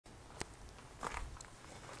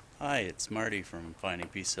Hi, it's Marty from Finding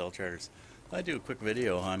Peace Sail Charters. I do a quick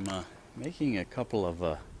video. I'm making a couple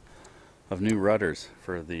of new rudders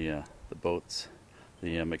for the boats,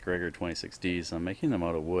 the McGregor 26Ds. I'm making them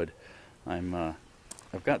out of wood. I've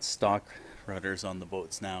got stock rudders on the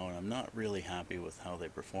boats now, and I'm not really happy with how they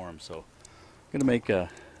perform. So I'm going to make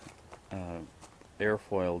a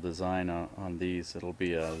airfoil design on these. It'll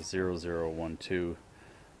be a 0012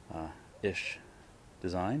 ish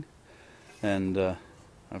design, and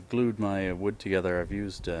I've glued my wood together. I've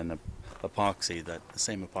used an epoxy, the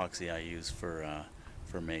same epoxy I use for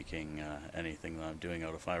making anything that I'm doing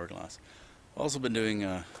out of fiberglass. I've also been doing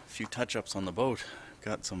a few touch-ups on the boat.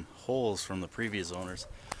 Got some holes from the previous owners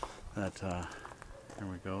that, here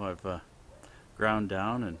we go, I've ground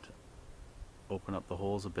down and opened up the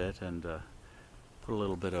holes a bit and put a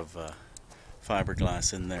little bit of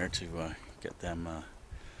fiberglass in there to get them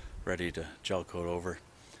ready to gel coat over.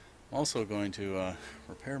 I'm also going to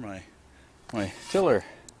repair my tiller.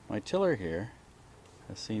 My tiller here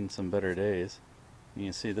has seen some better days. You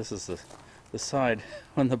can see this is the side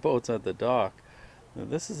when the boat's at the dock. Now,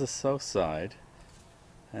 this is the south side,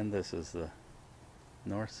 and this is the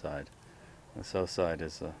north side. The south side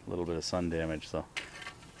is a little bit of sun damage, so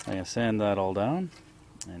I'm going to sand that all down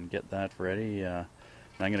and get that ready. And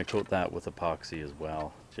I'm going to coat that with epoxy as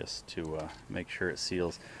well, just to make sure it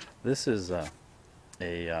seals. This is a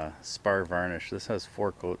spar varnish. This has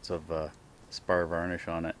 4 coats of spar varnish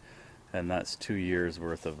on it, and that's 2 years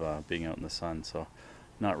worth of being out in the sun. So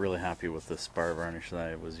not really happy with the spar varnish that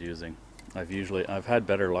I was using. I've had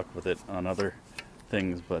better luck with it on other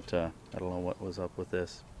things, but I don't know what was up with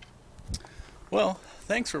this. Well,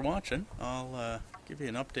 thanks for watching. I'll give you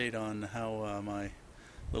an update on how my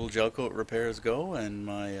little gel coat repairs go and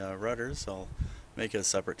my rudders. I'll make a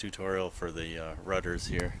separate tutorial for the rudders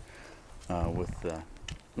here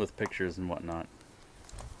with pictures and whatnot.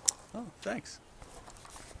 Oh, thanks.